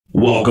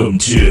Welcome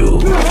to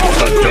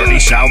the Dirty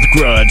South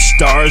Grudge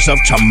Stars of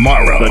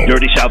Tomorrow. The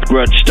Dirty South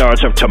Grudge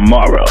Stars of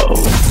Tomorrow.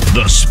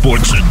 The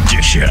Sports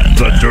Edition.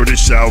 The Dirty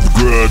South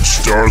Grudge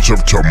Stars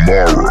of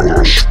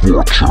Tomorrow.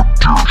 Sports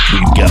Edition.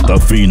 We've got the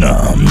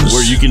Phenoms,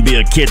 where you can be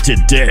a kid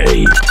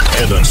today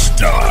and a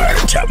star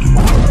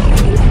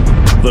tomorrow.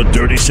 The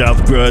Dirty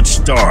South Grudge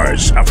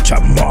Stars of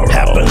Tomorrow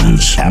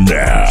happens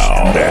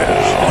now.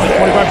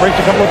 25 breaks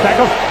a couple of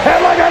tackles,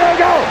 and look at him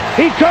go!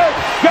 He could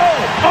go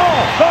all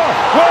the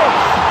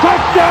way!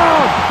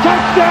 Touchdown!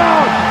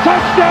 Touchdown!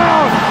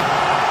 Touchdown!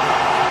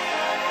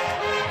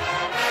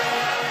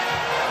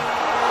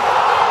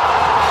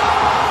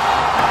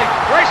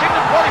 Racing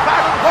to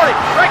 45 to the 40,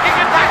 breaking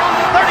it back on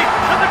the 30,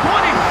 to the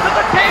 20, to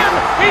the 10.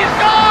 He's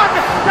gone!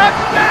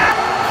 Touchdown!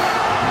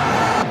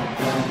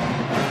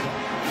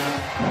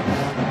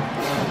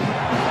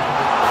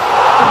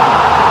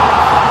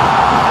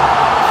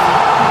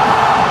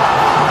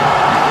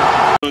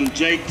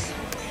 Jakes,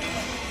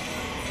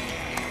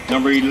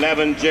 number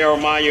 11,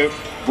 Jeremiah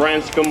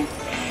Branscombe,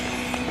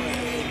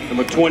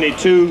 number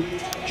 22,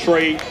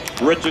 Trey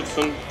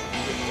Richardson,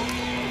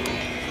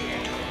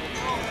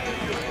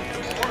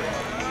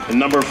 and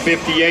number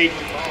 58,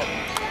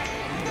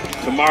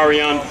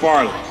 Tamarion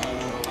Farley.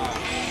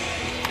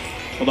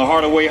 For the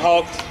Hardaway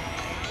Hawks,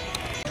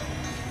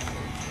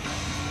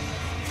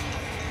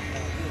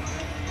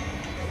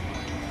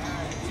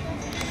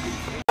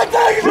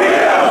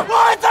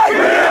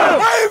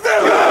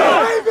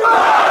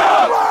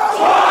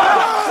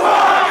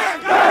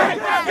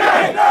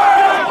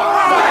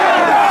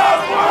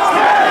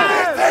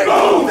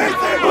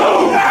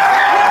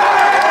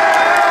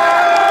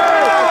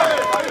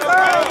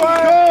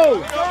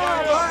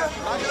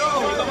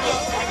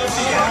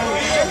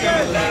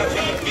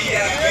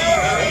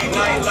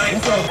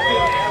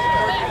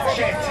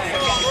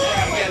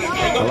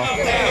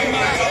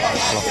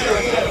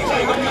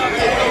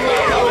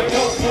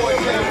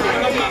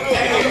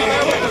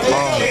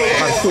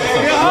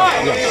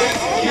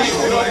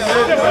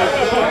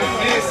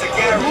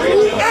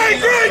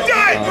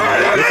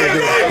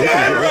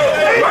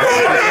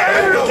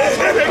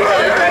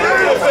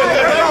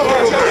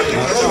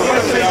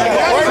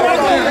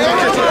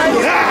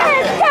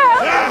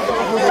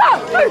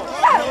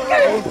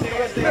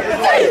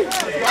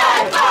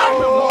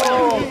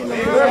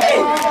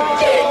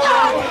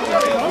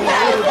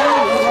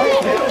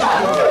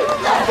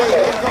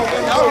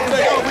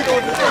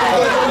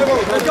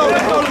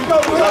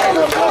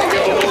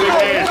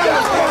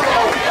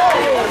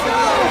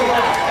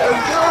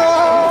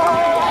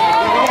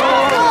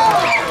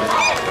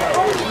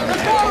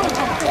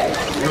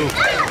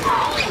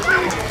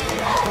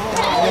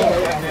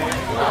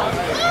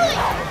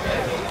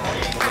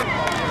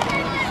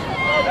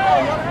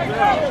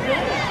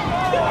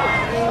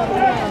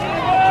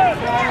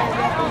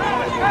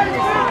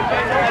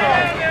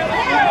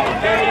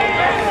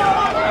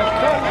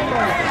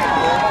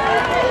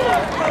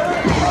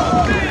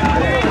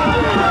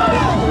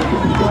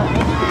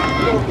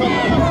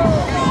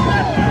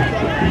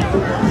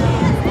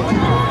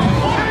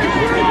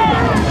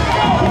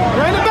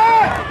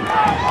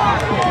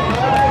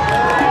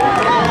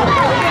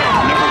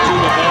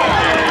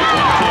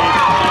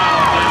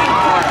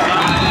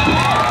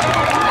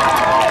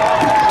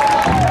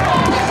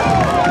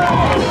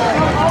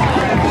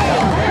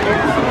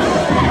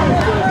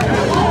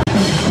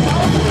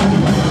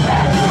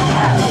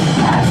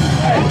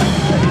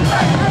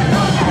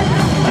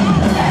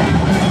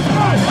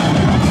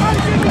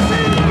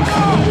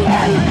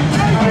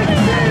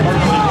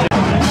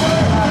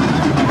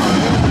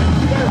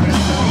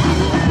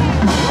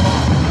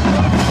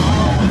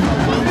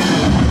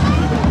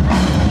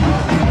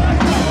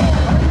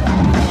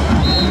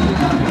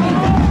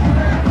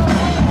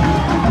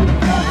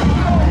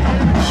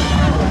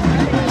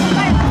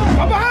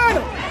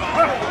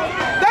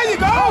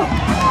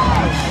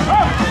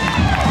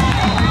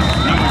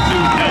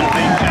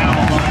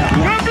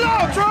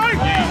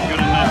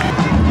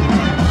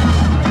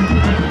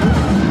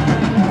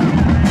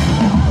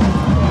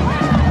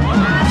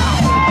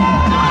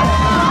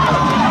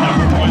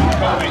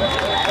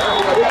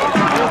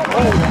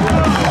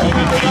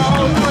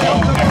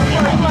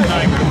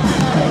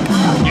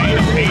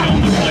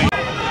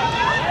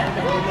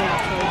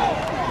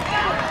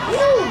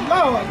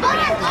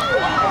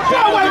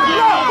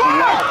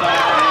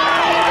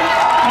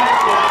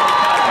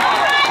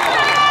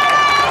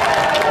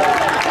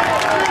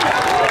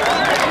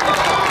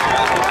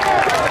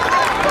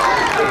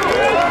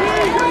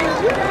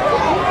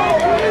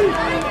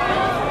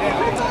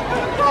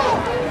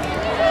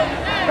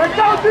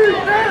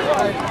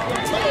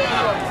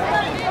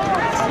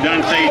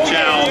 Dante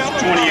Chow's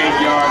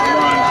 28-yard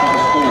run for the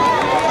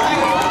score.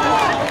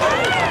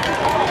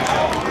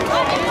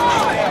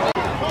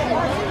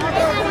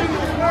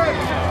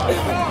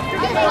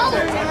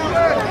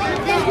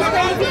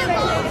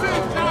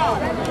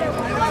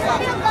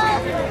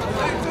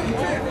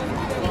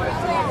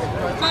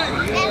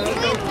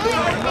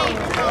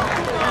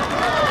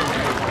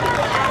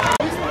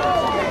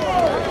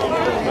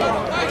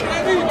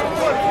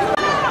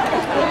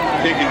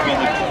 kicking for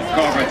the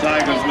Carver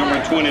Tigers,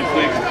 number 26,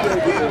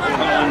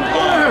 Colin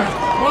Hall.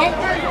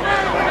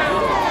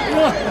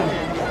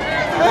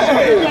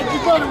 Hey, you got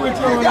your buddy with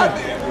you over there.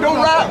 Don't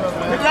ride.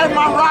 That's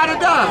my ride or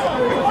die.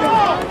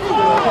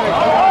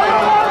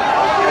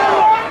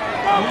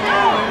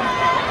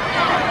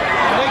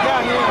 They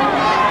got him.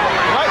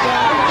 Right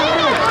down.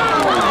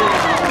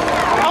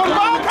 Oh, the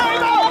ball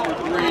came out.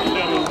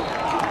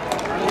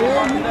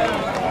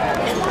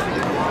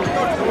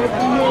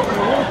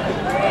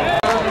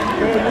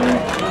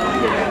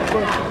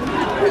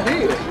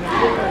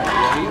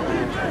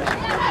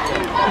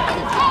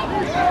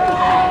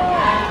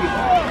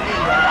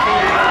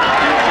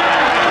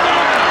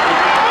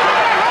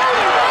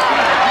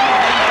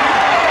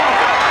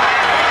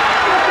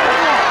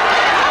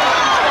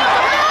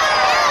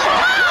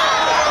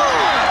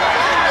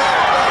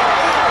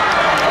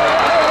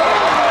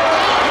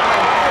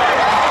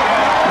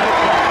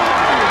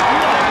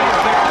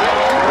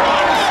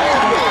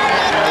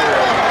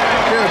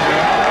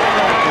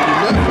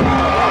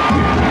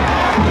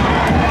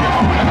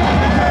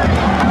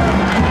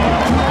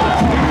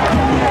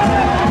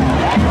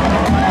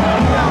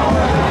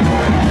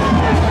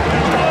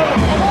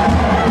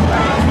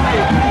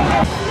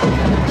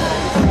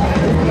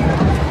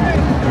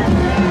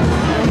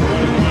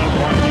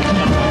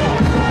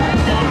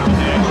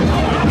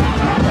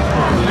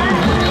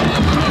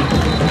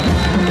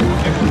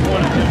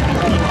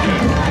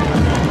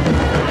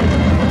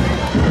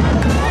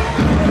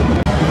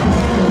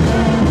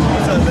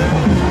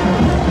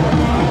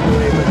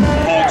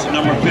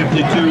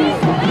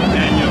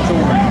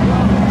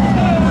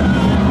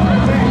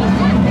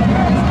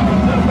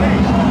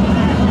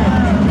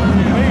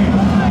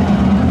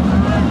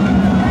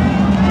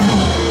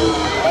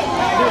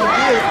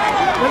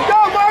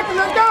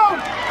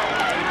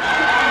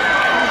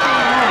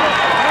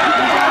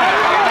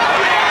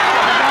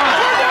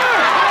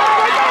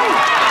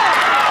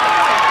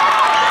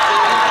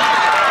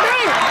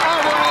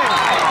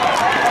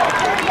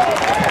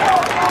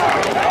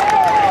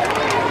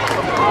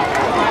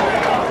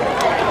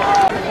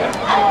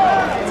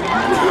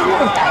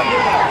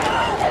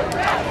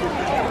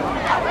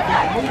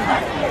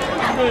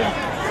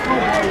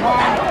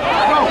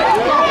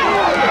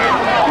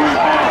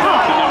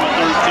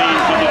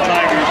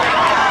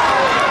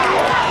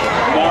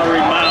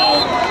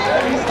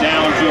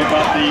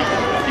 About the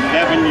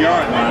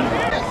 11-yard line.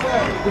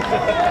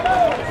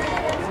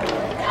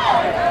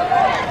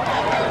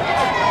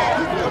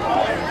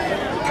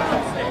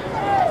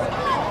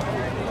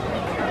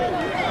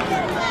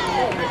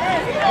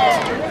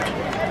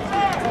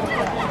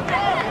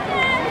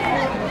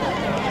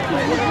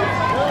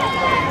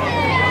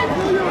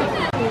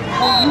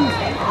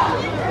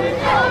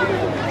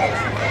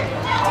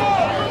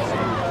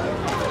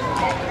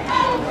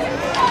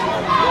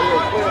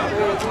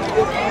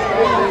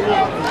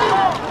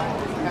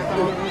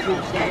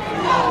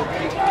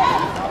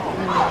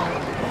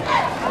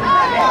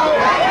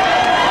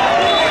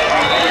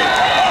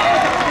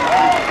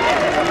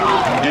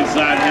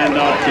 Inside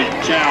handoff to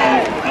Chow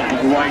up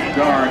the right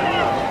guard.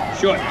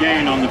 Short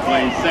gain on the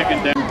play.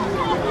 Second down.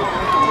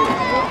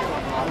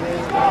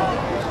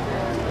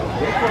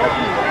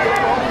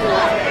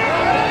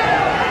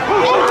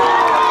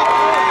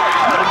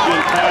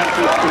 Motion pass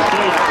is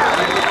complete.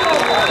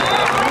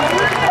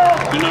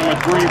 To number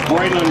 3,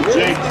 Braylon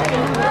Jakes.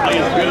 Play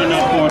is good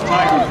enough for a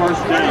Tiger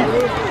first down.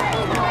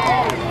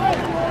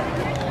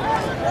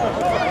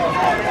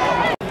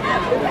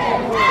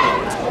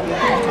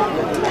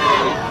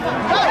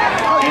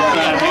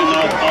 Inside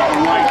handoff off the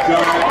right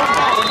guard.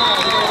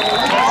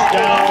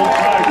 Touchdown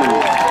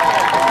Tigers.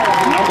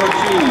 Number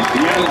 2,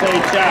 Deontay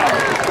Chow.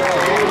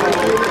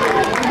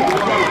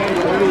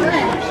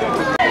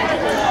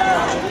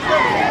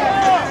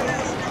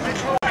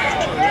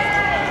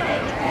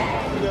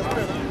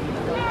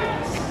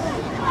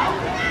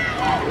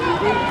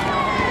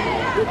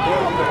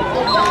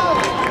 Go!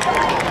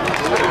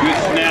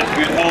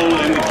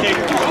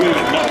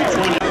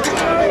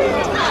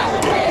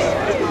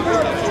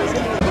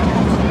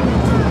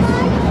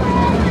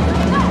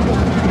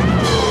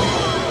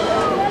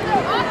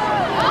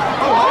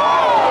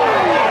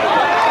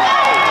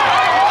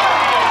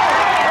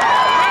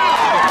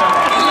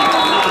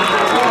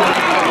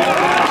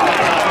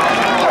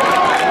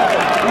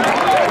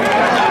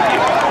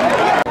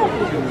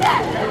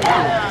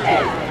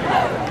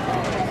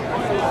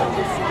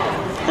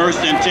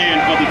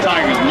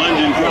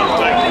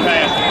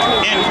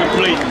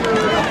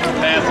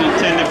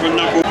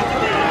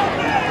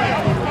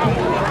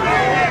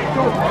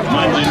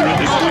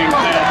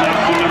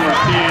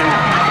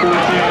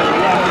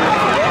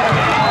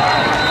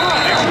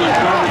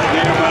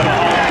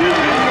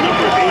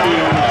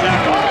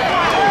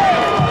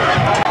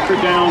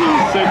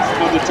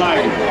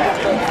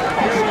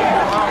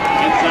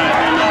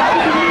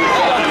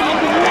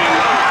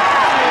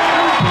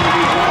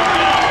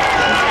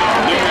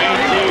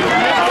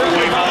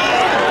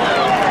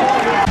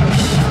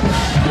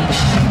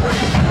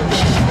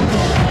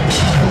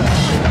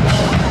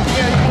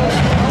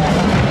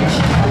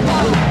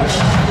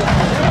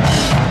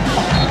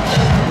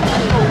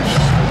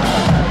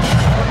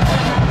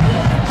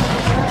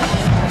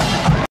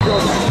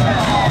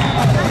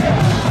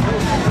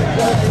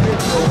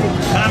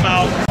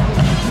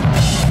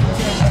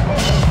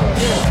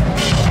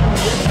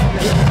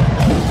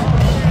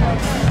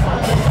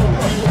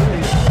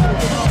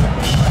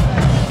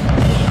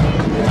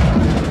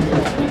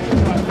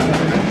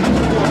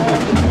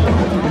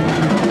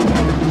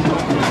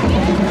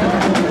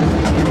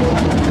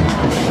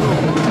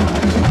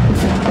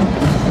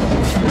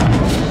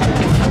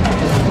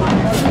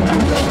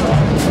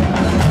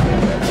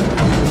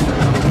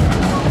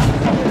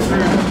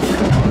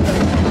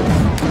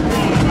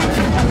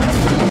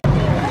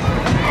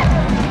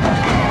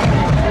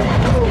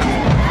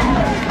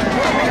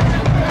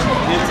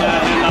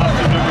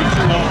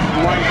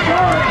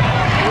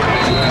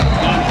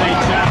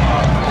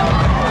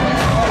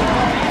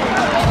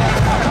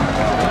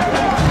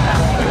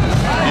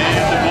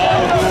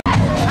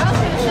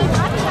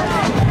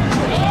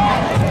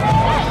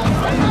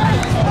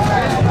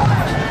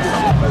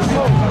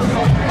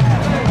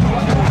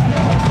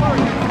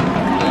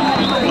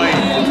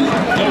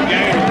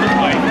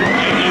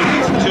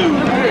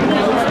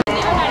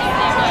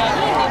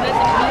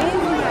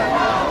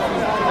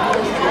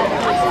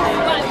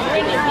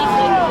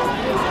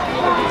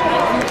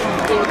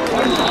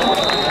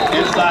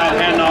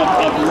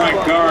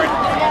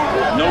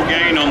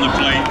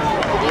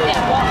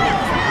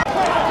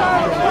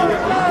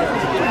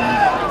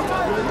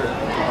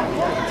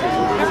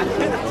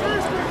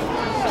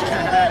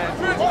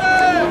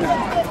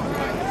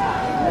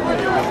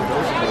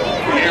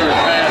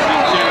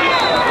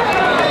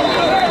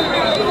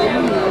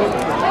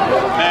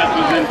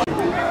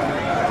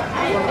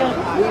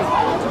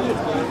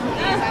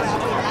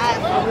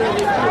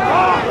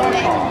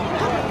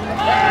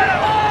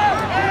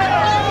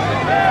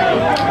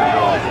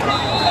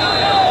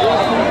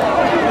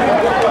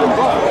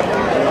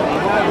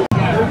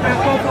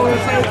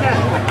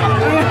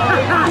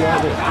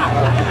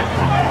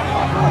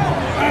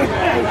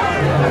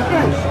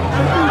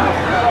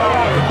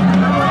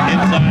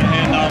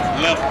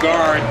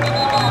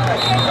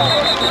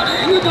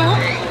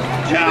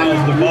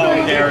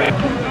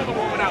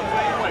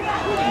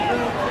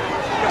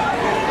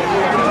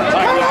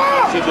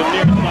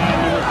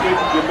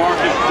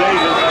 Jamarcus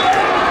Davis.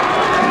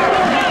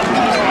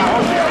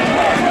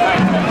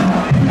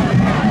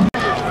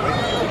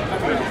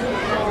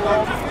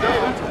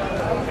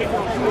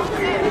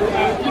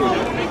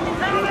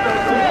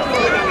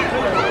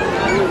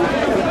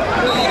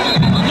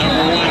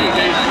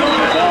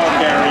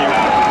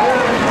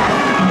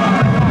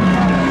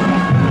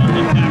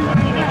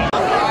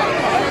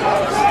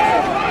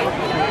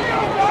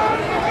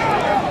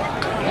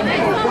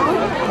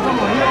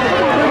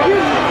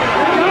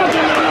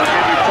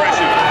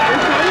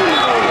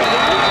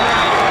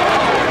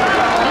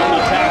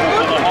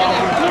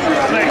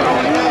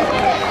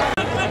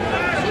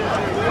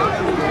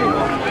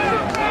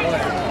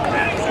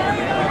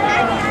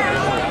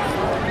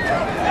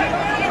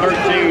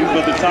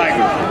 For the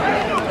Tigers.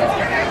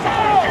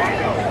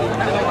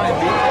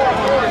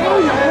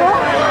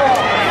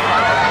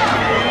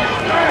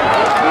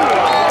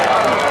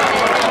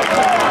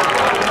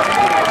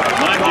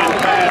 Lungeon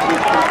pass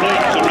is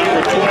complete to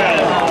number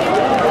 12.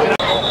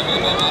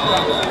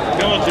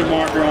 Penalty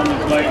marker on the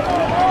plate.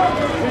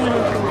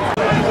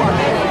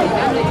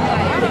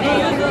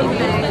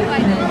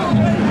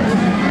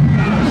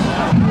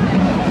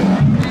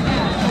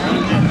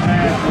 Lungeon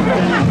pass is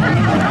number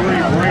 3,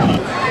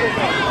 Braylon.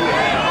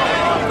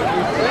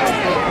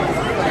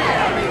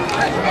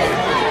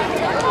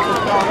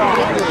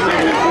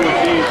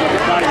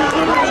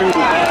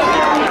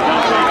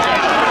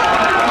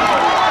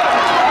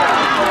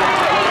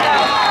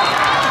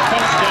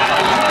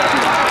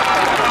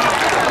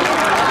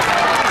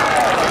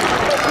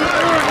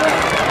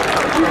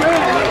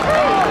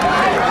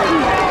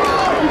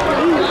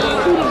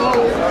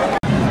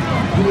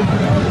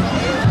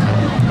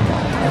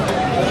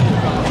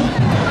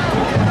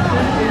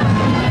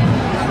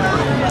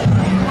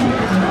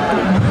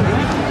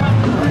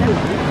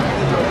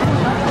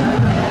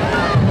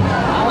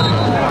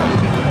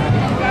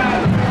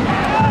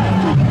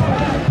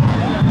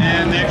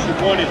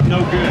 One is no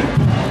good.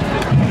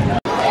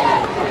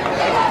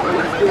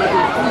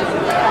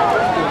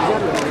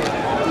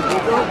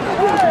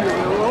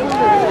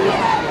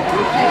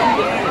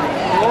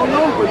 Oh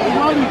no, but you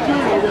know he's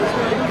doing it.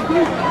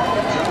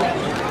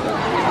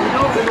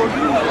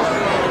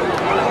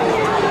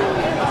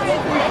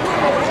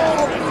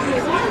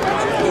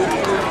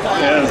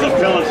 There's a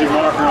penalty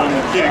marker on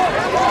the kick.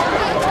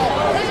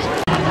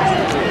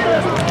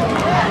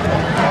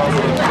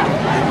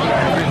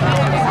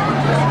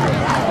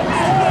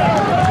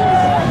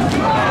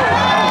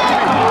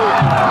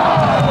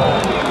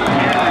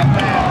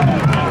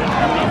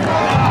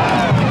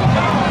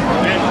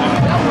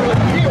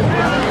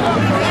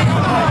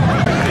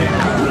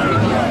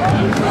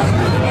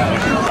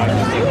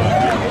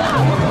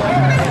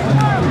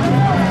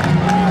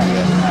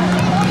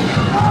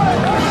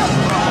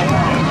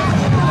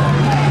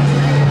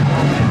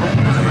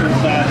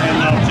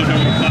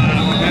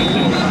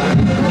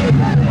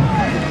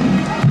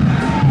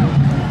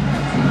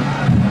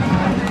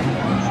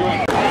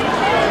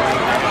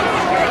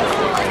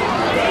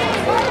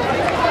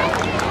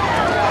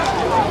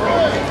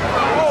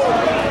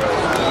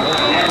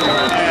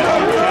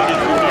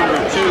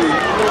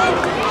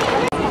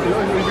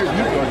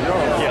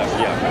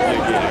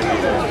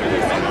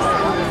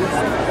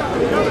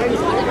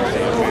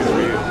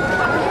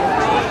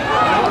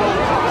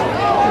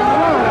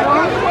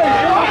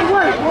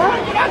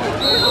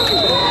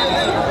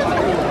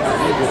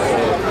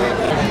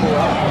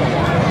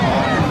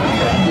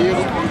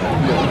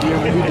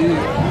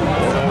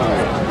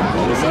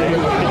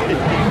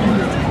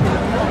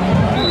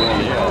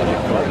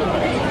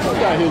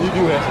 You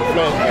do have some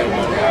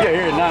flashbacks. Yeah,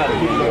 here at 9.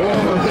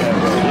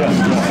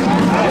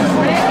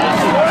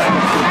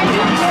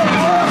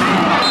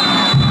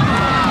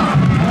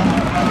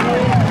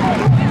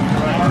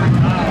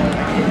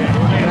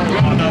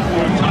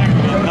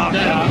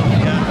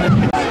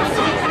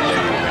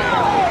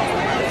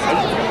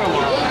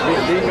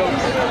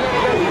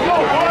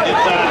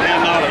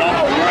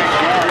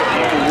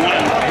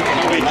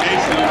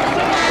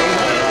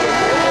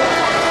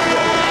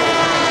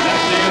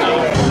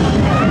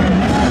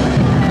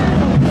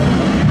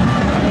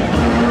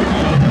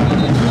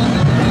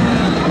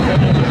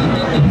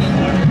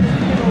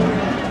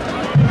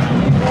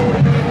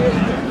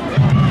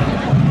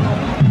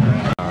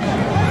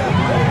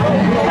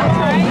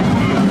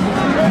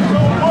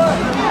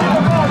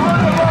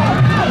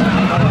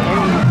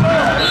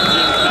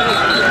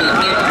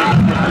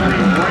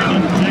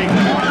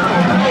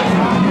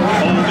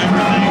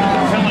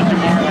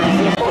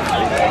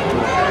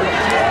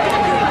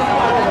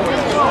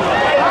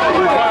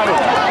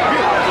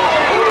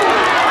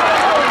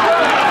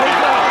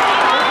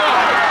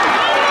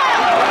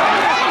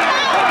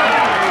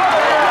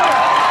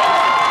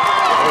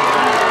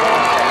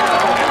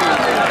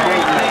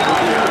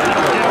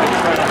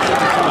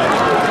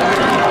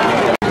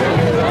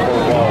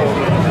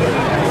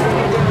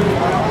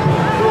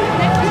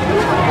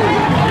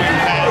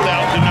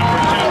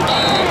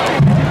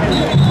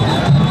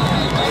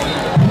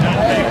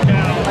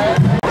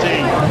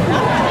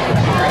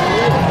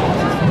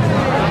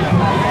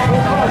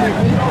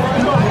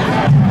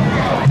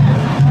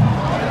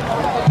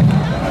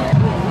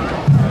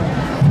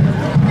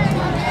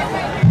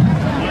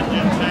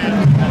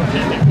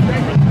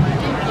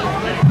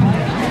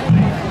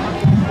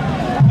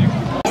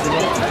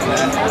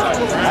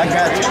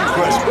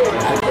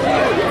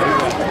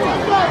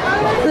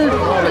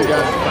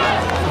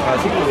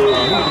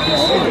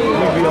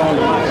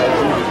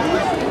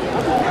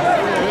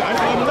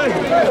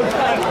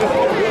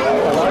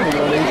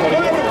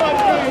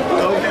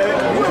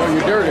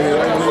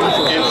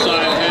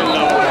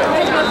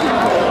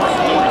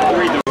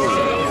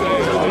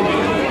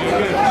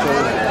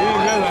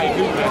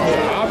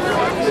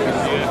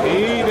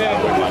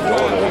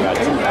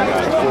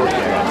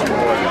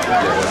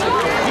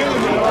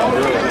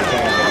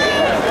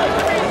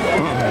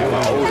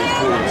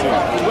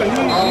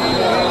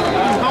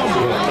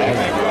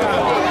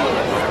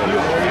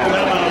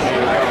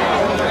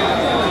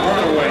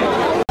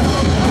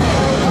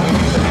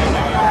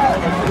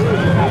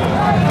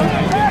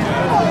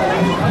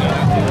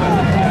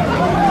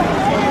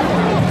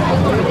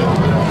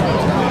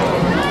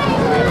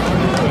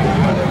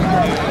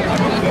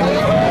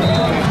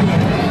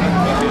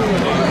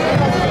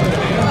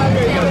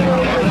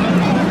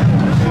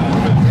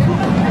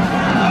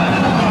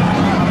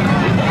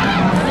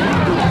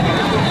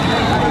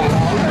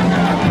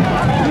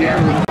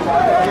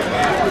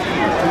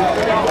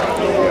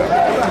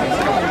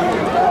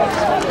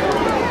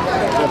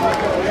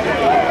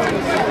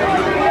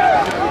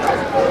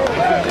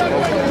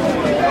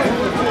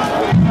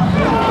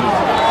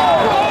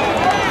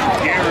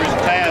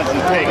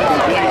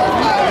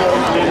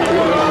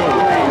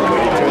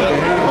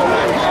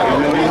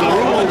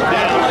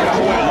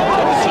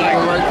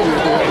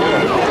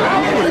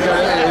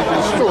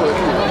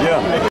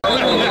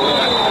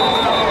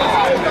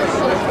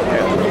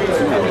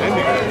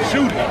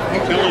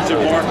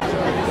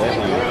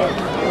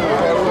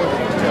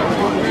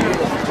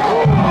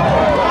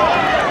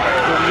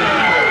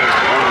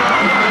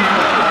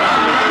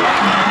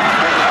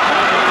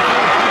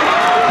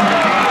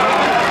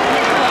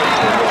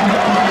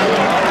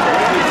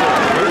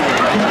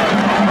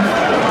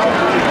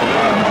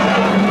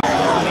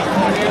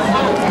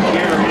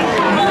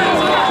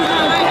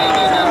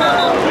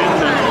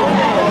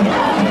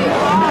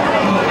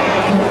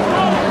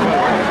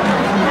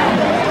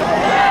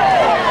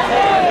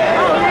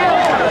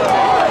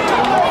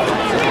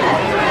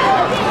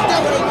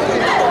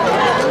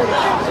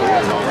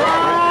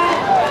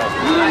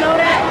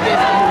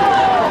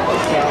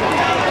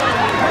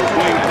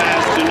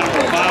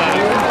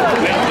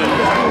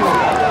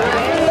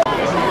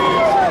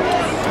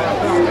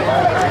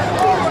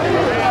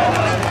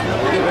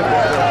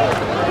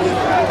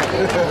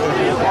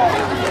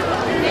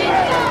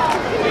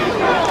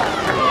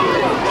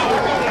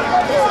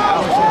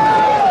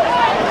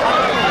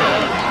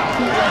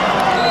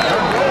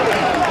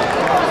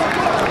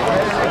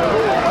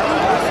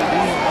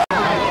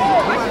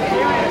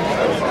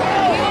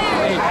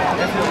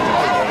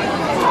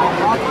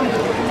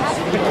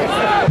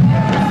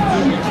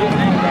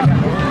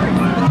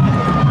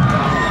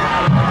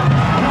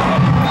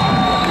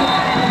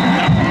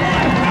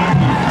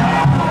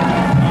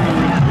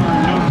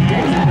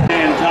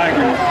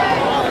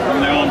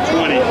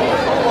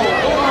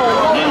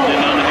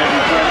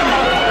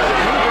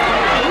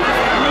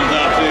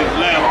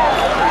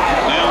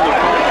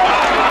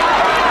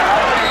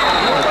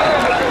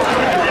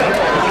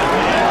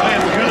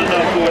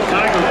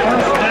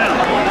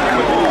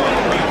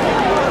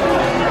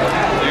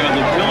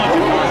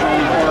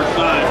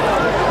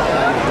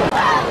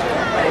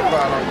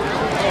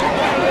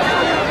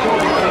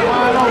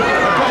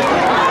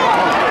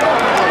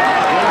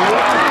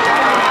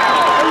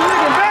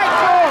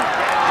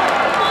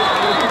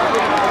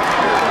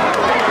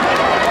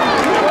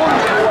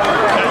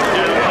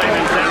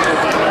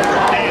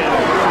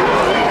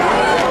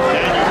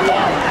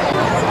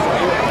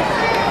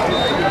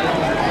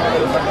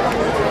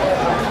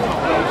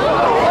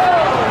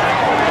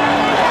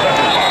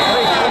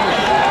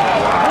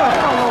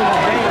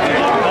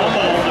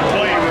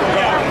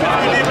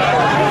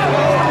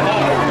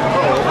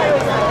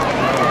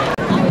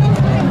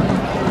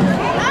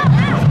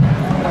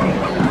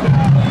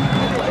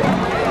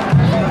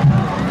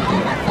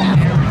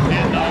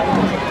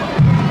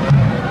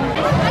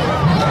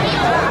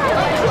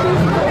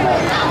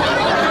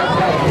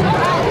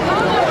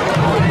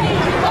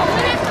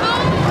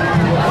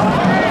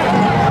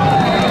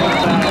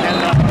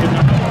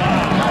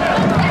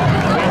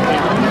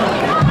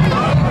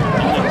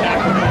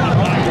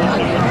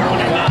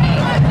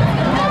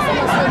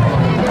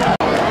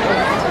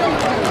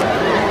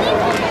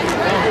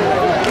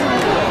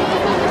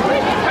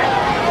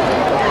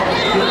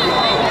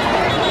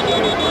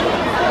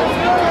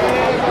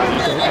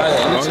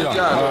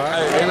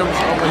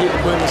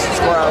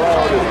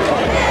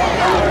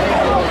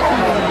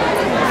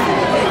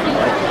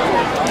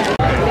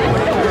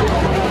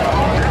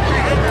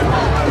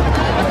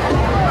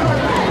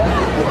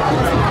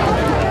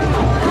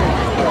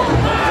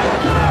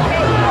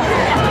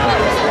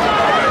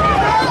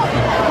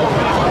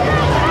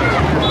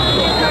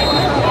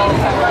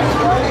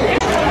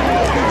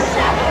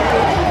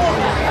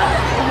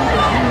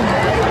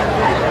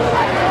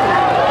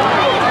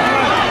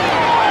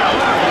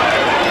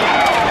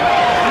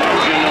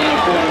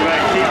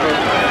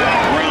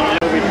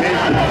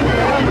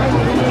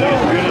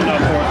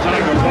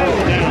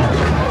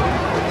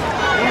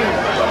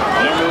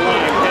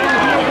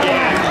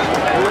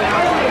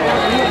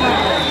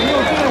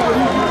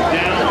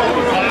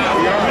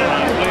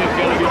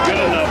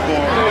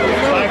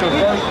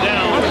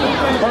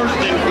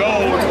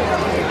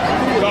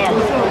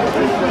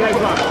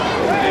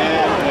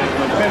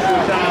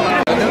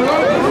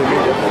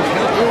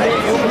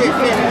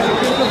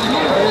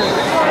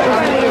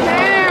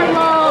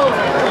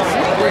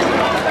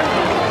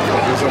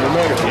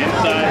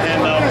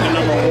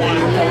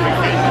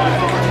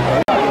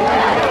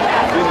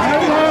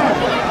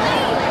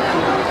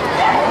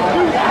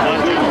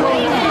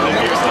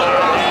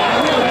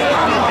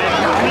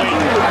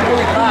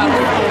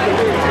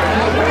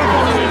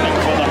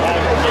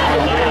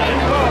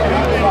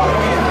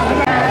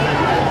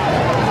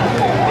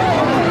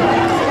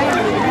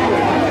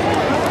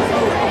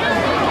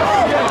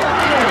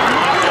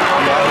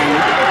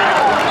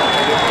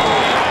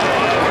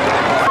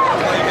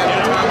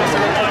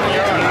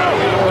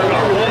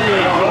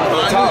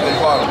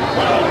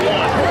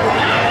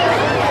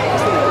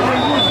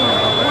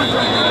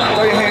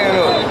 Throw your hand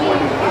up.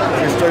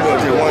 Just straight up,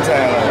 just one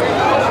time.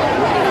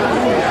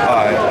 All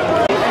right.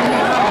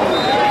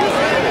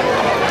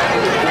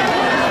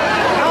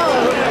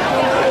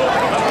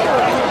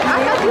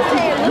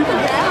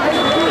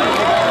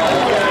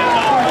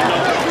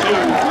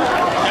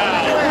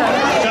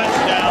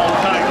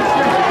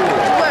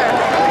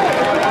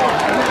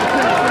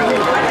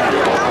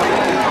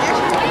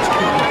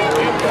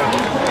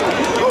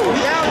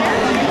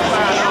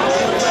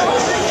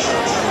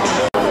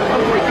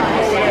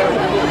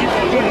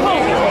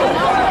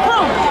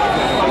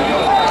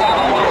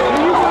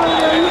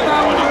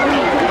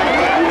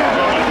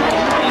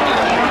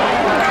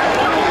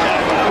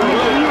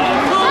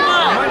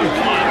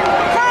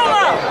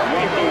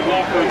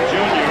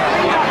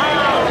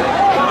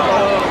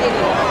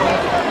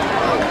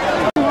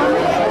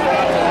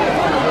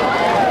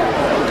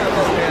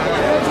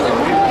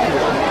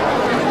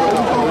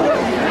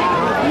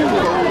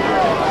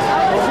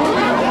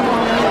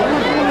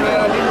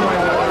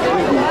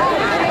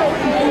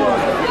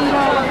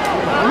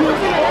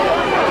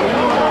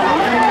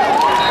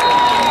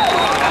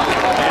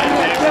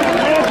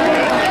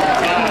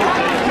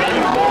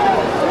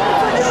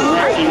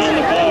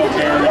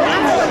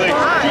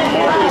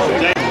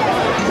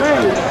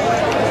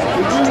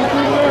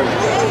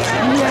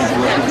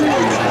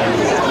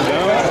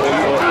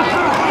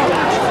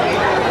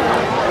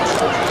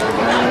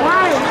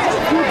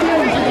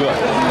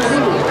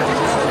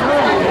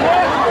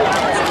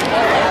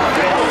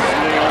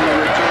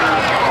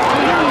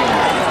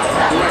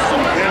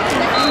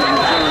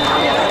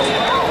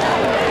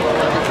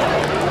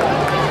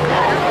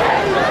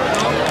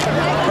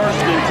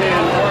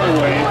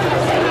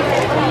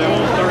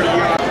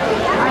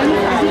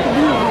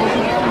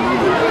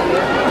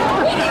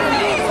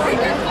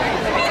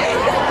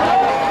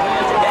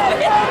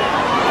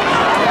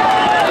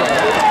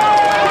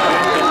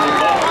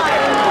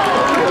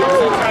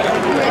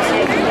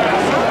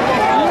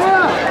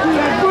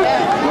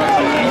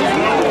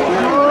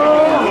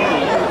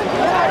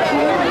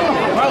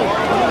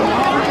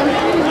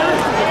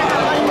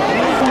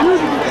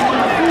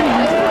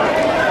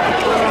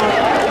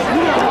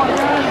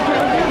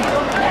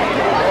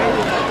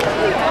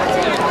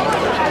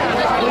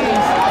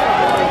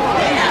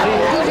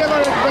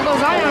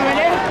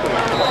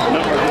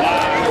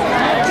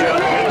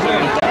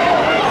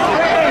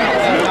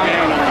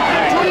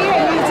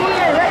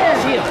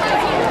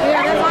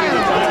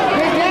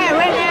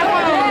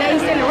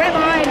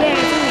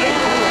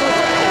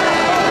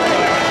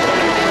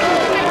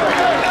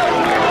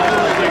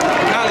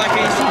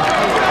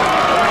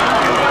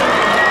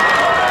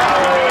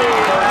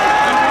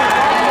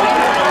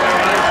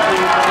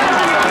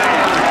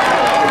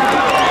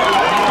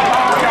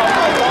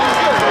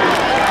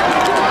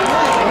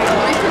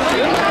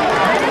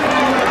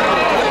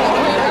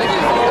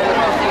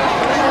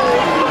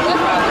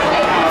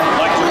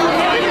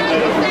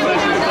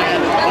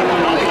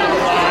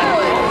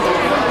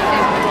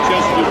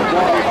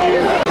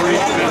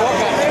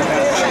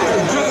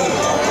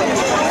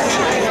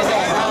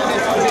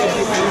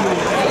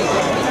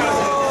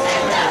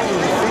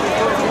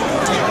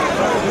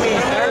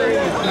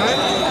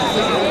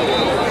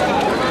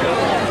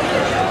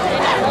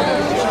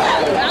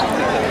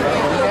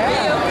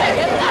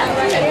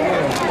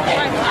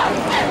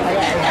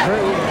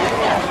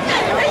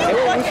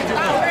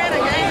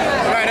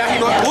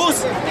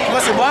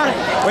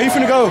 Where you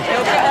finna go? Alright.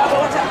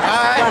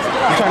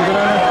 You trying to go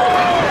down there?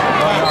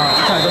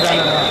 You trying to go down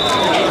there?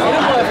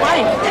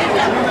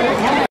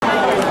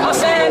 I'm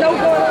saying don't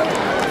go.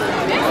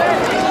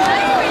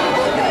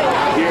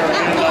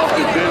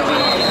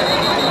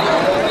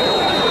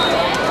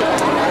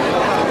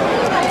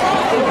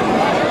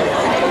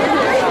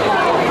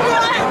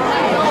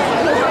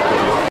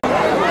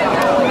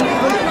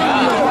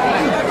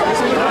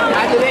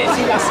 After that,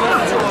 she got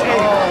snapped.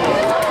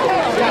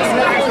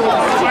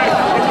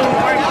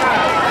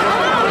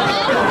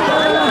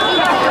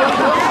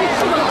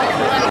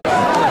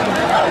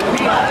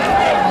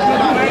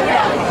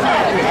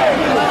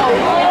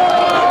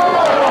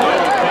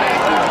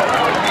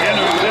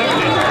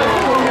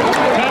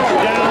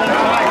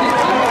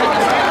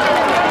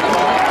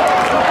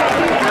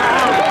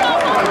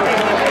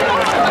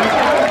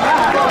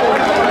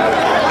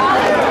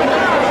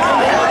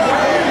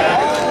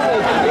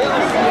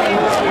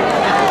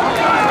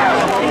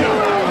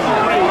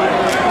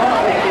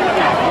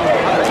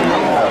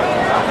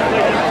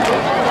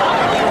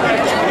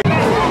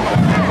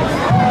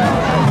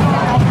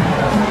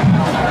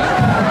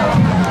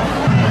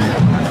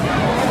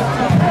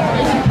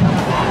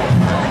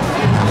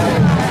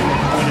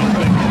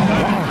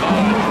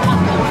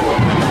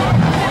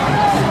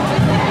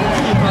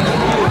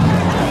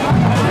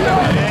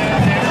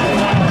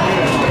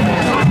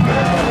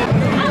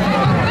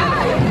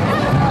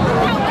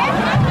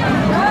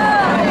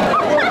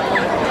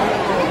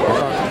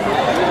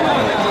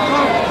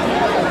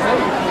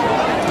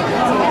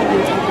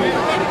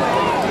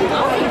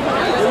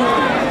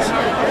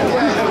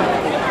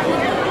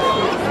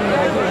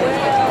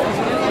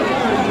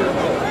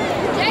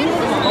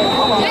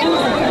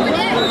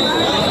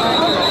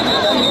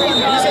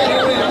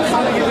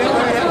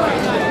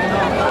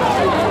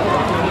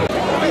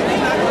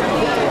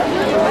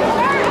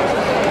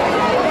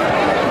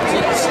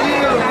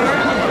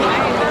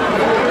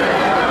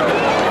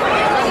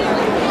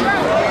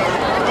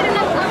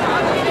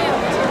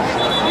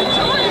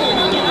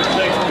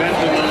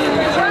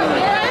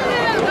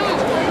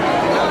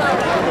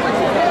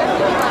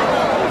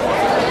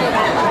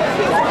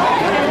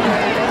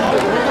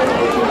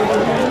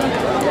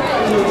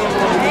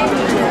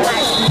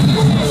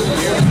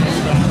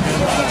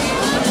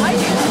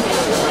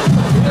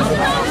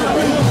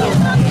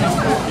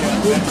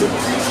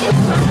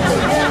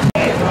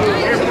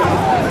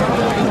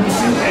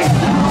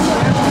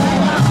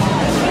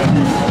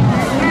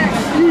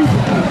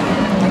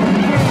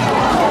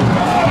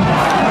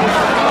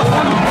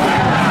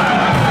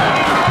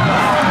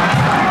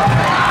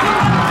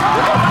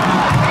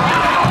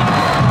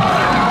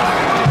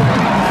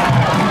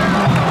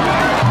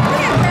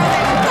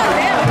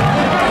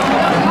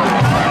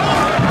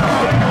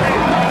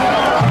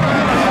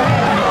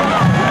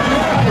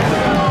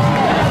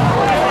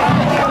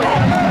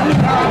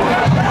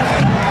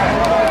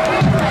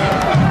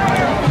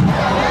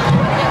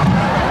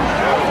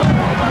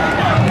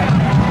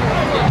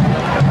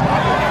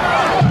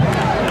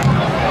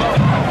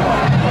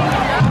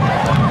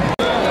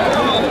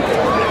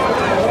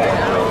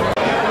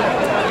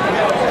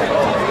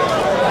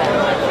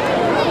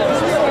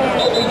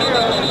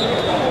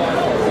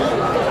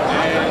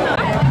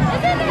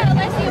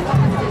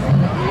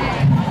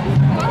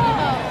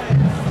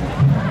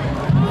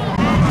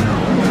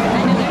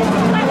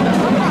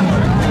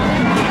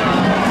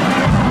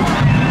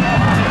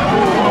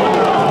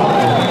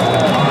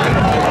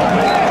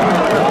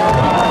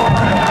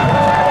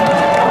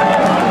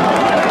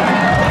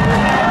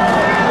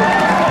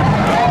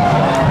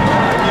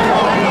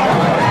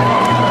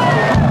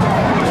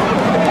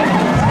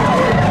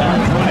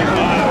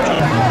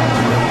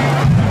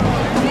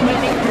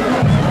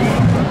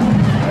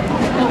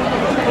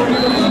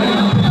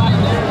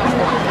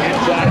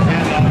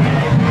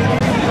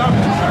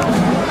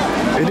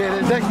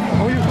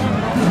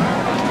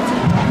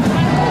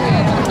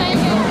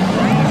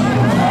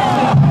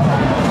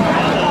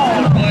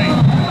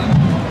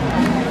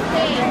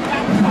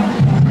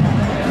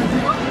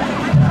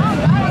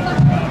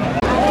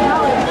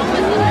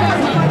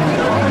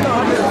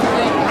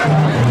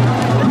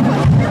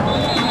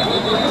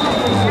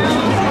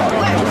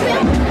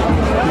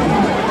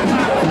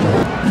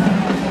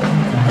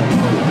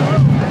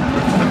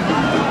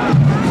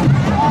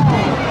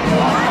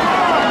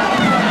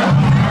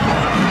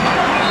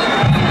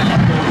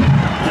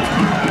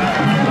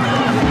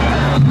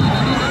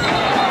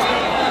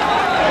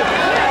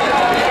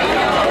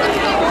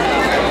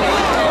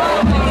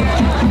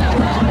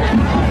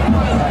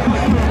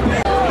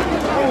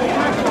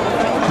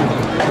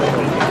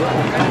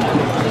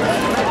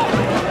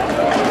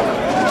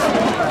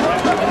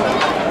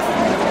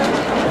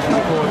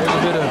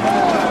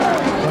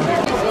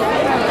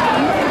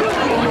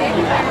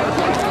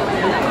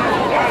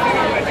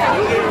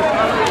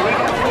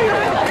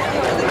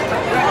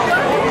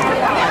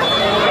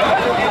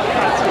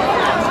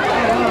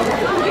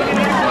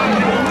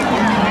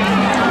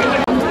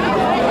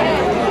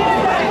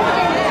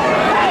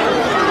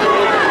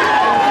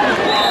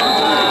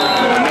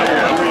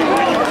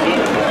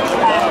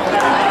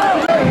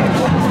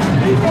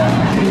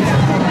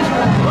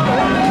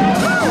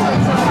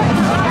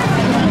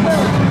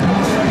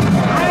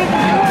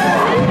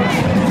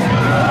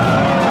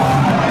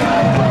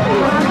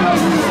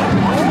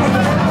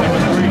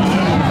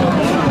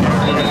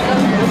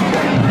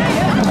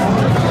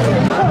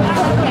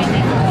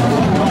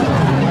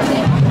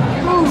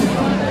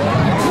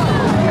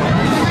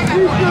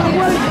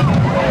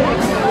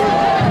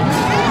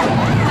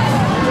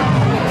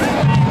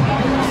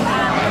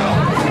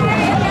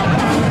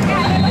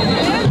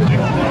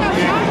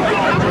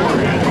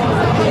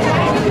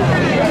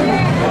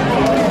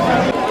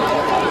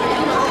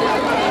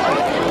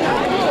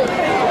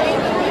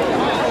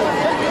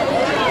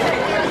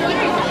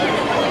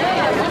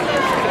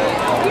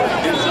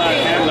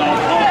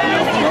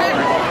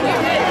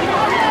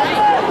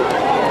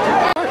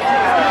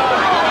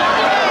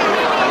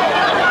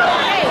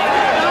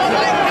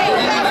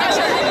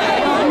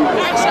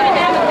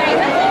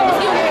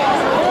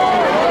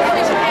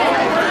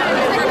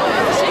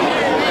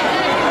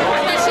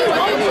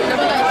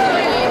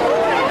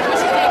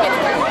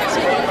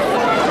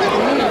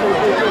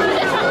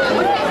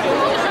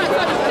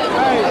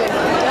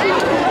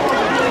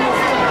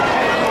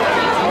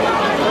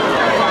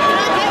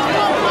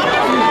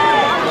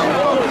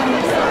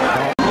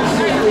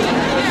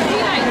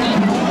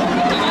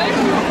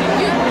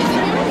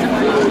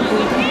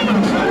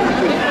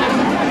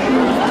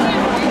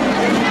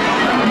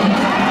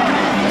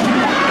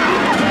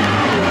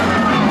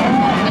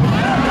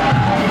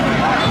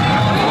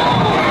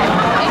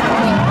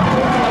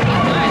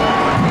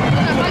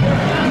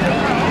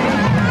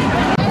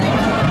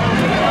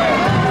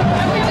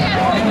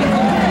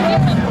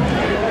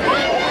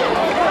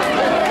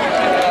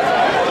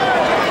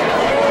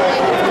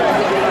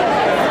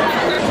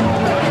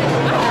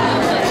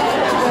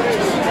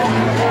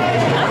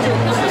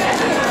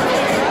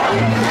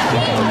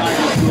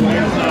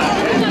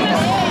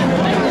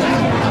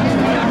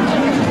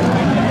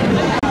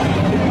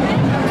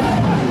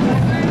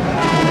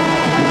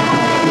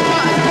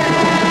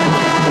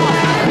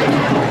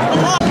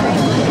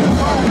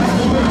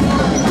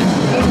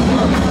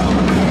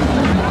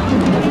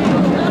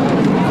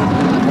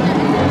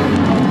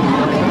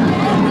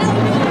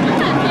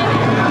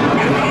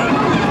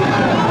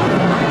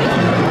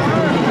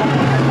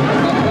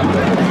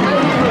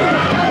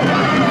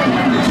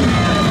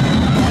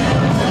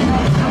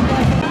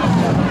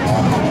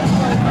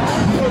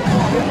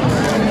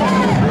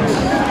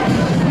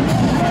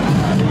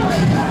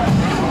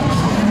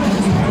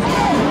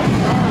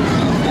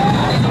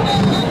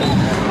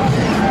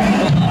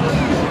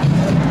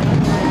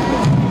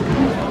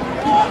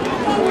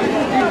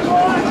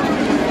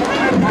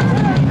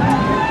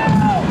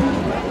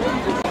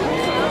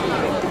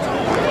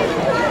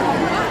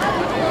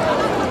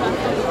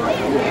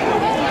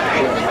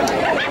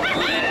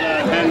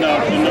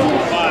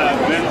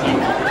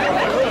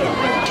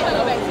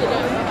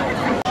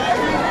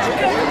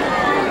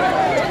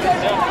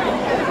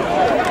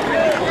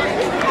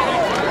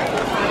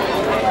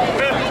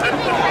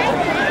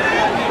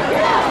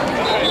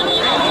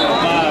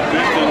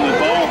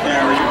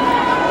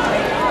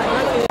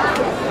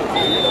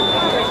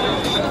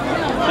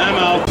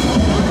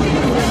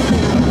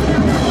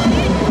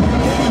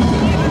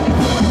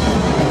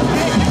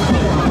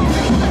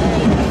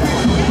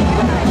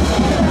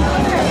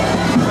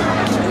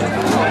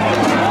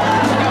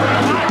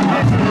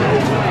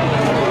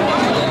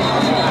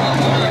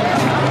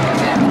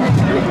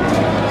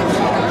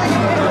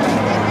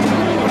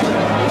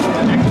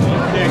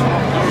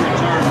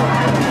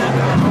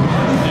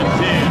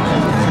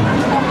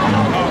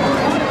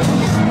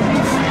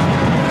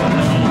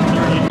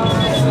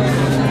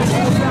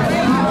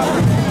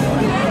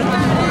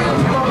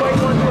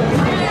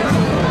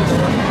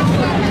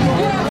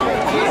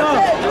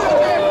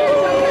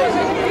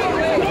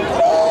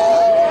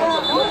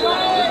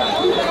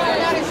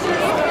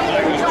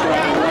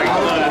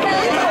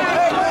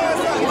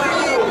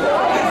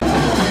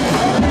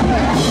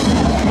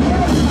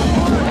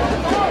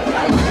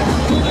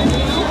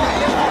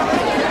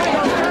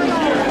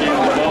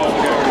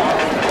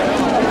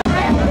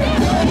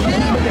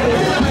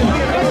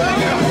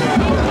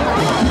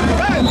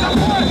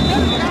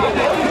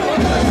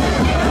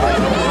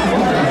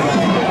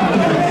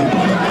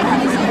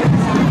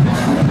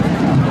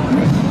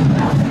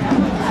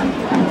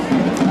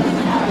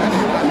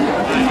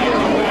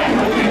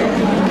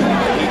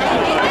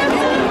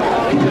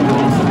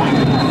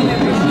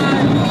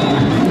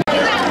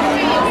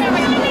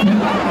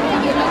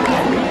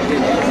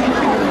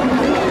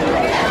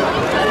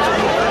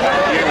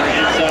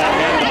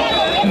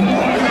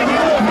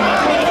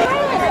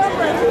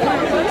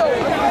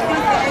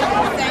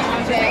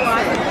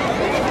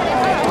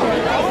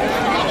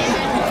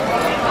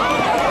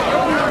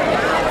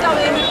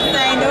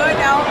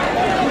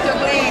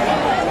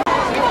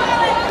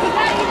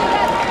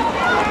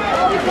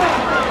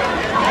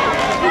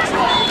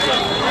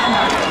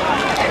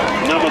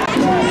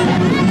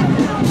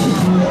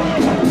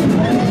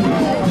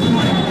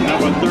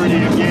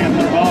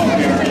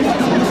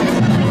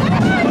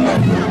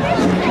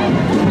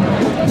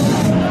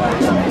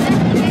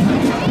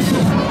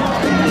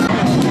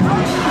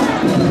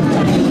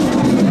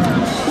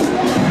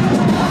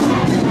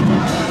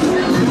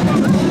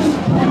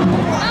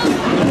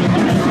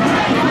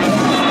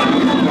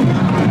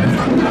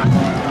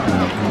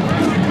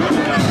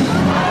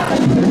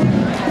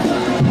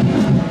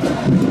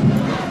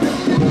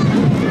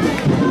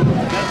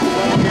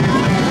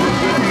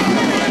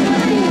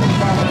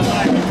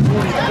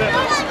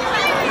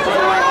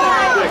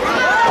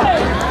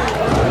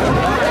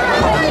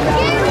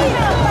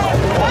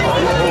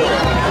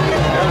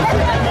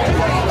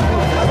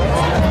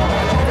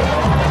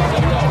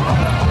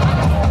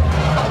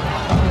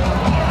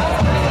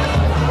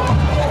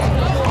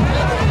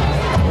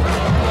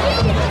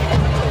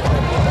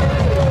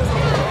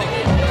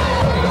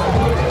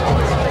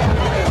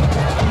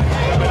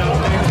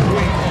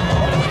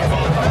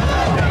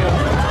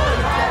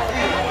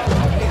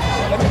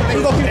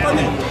 You gonna keep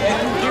running?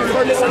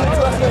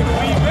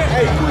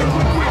 Hey, quick.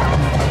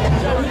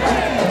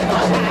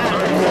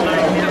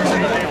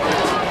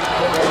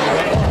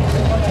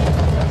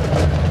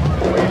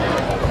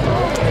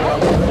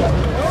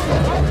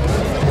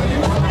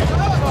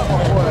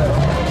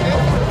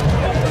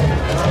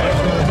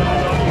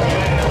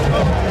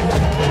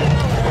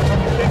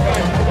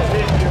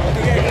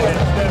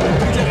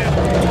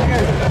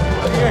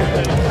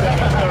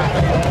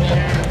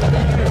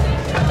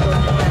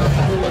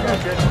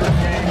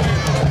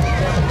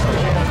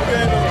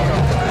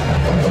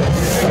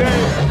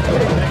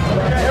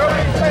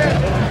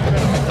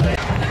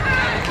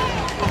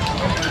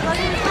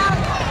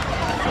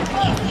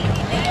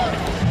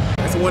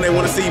 When they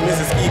want to see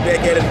Mr. Ski back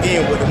at it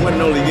again with the one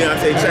and only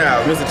Deontay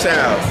Childs, Mr.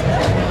 Childs.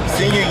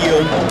 Senior year,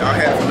 y'all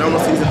had a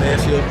phenomenal season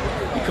last year.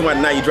 You come out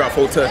tonight, you dropped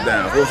 4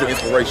 touchdowns. What was your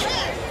inspiration?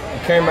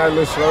 We came out a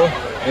little slow,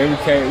 and we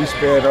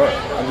sped up.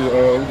 We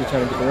just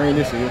trying to get the ring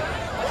this year.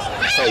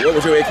 So what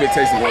was your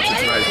expectation going to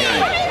tonight's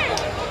game?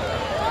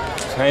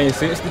 Change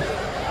 60.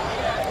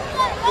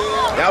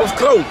 That was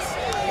close.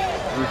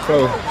 We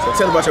close. So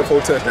tell us about your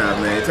 4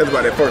 touchdowns, man. Tell us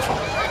about that first one.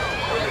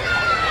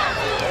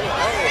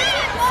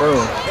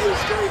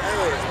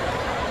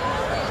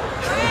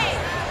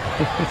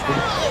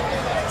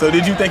 So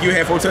did you think you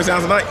had 4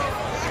 touchdowns tonight?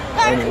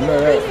 I didn't know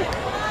that.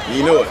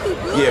 You know it.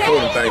 Yeah, 4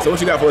 of them things. So what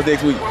you got for us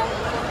next week?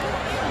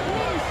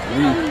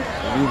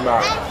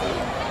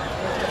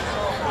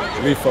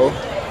 We 4.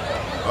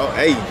 Oh,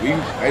 hey, we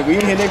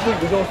in here next week.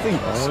 We gonna see.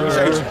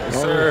 Yes,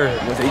 sir.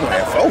 You gonna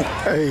have 4.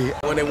 Hey,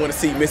 when they want to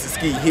see Mr.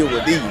 Ski here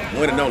with the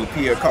one and only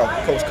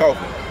Coach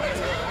Carver.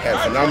 Had a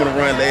phenomenal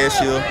run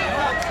last year.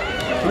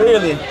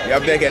 Clearly, y'all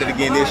back at it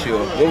again this year.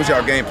 What was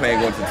y'all game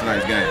plan going to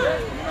tonight's game?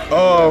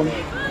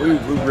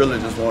 We really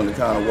just wanted to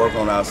kind of work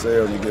on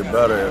ourselves and get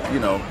better at,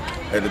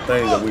 at the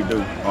things that we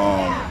do.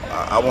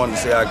 I wanted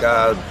to see our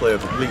guys play a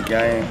complete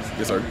game.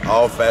 Yes, sir.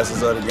 All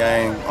facets of the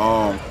game.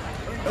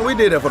 And we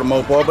did that for the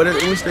most part, but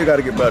we still got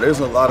to get better. There's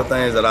a lot of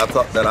things that I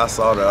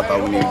saw that I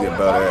thought we need to get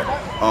better at.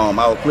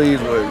 I was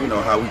pleased with,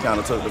 how we kind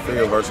of took the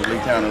field versus Lee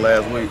County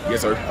last week.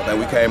 Yes, sir. I think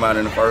we came out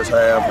in the first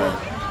half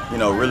and,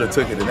 really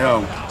took it to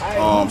them.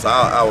 So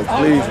I was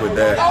pleased with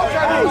that.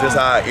 Just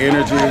our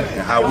energy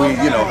and how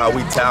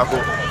we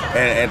tackled.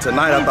 And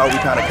tonight I thought we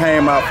kind of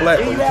came out flat,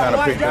 but we kind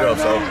of picked it up.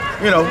 So,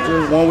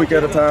 just one week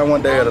at a time,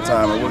 one day at a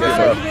time, and we'll get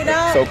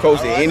better. So,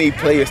 Coach, did any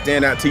players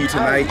stand out to you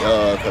tonight?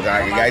 Because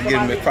I got to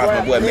give him props,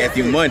 my boy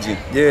Matthew Mungin.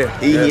 Yeah.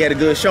 He had a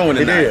good showing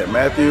tonight. He did.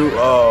 Matthew,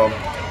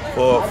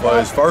 for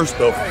his first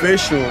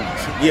official,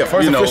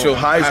 official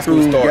high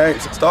school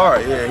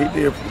start. Yeah, he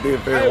did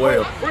very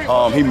well.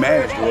 He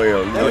managed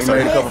well. He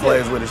made a couple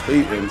plays with his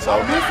feet, and so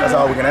that's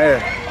all we can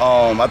ask.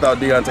 I thought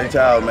Deontay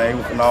Childs, man, he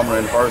was phenomenal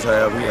in the first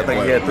half. I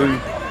think he had three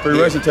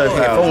rushing touchdowns. He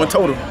had 4 in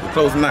total to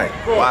close the night.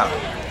 Wow.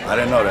 I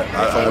didn't know that.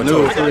 I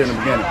knew it was 3 in the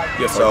beginning.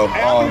 Yes, so,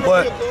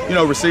 but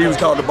receivers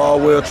caught the ball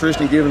well.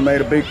 Tristan Gibbons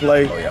made a big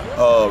play,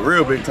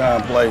 real big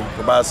time play,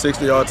 about a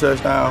 60-yard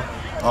touchdown.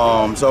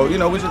 So we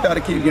just got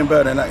to keep getting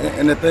better.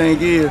 And the thing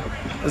is,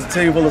 it's a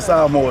team full of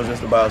sophomores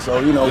just about. So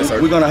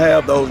we're gonna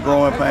have those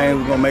growing pains.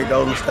 We're gonna make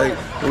those mistakes.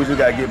 But we just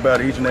got to get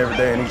better each and every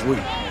day and each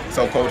week.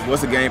 So, Coach,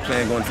 what's the game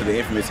plan going to the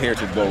infamous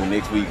Heritage Bowl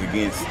next week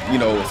against,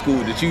 a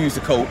school that you used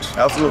to coach?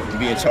 Absolutely.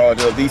 Be in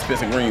charge of the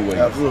Spencer Greenway.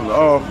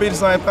 Absolutely. Be the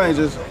same thing,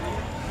 just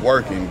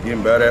working,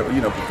 getting better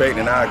at,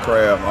 perfecting our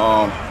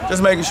craft.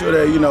 Just making sure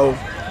that,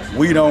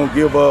 we don't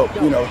give up,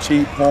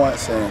 cheap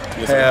points and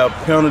have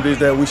penalties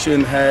that we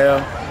shouldn't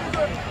have.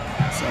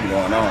 Something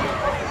going on.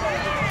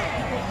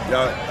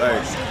 Y'all, hey,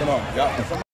 come on. Y'all.